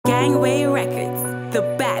Gangwayy Records, the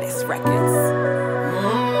baddest records.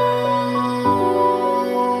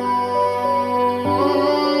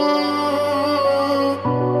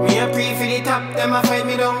 Me a pray for the top, them a fight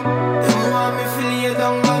me down. Them want me to lay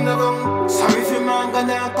down on the ground. Sorry for man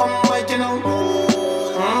gonna come right you know.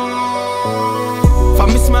 For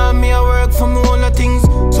me smart, me a work for me all the things.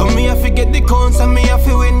 So me a forget the counts and me a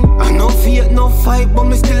fi win. I no fear, no fight, but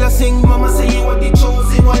me still a sing. Mama say you are the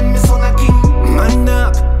chosen one, me son a king. Man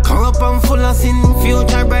up, corrupt and full of sin.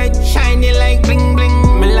 Future bright, shiny like bling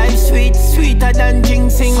bling. Me life sweet, sweeter than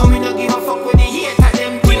ginseng. So me no give a fuck with the hate of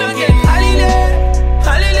them. We no get holiday,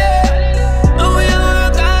 holiday. No we a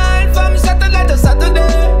work hard from Saturday to Saturday,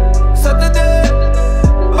 Saturday.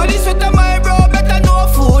 But this sweat of my bro, better know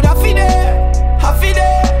food a fi day, a fi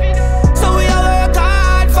day. So we a work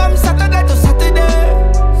hard from Saturday to Saturday,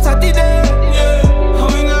 Saturday. Yeah, how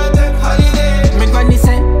we gonna take holiday? Me granny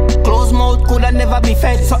say, closed mouth coulda never be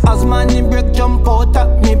fed. So as man in break jump out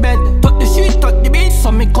of me bed. Touch the street, touch the beat,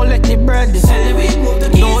 so me collect the bread.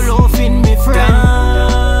 No love in me friend.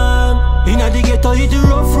 Damn, inna the ghetto it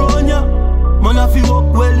rough round ya. Man a fi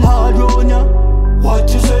work well hard round ya. What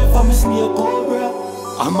you say for me snake cobra?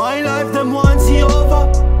 And my life them want see over.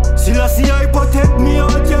 Still I see I protect me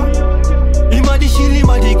out ya. Him a the shield, him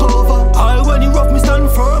a the cover. All when he rough me stand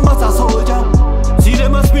firm as a soldier. See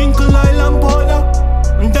them a sprinkle island powder.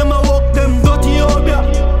 And them a walk them dirty up ya.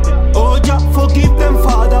 Oh Jah forgive them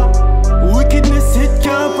father. Wickedness it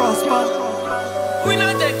can't prosper. We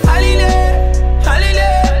not take holiday,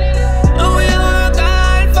 holiday. No we a work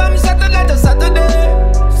hard from Saturday to Saturday,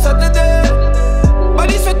 Saturday. But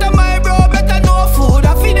this sweat of my bro better know food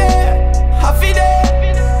a fi day, a fi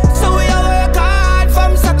day. So we a work hard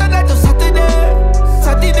from Saturday to Saturday,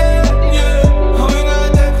 Saturday. Yeah, how we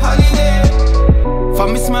gonna take holiday? For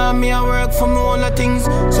me smart, me a work for me all the things.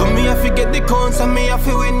 So me a fi get the counts and me a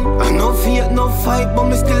fi win. I no fear, no fight, but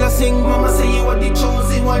me still a sing. Mama say you are the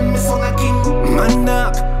chosen one, me son a king. Man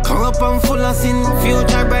dark, corrupt and full of sin.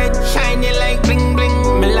 Future bright, shiny like bling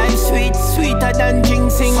bling. Me life sweet, sweeter than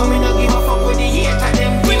ginseng. So me no give a fuck with the hate of them.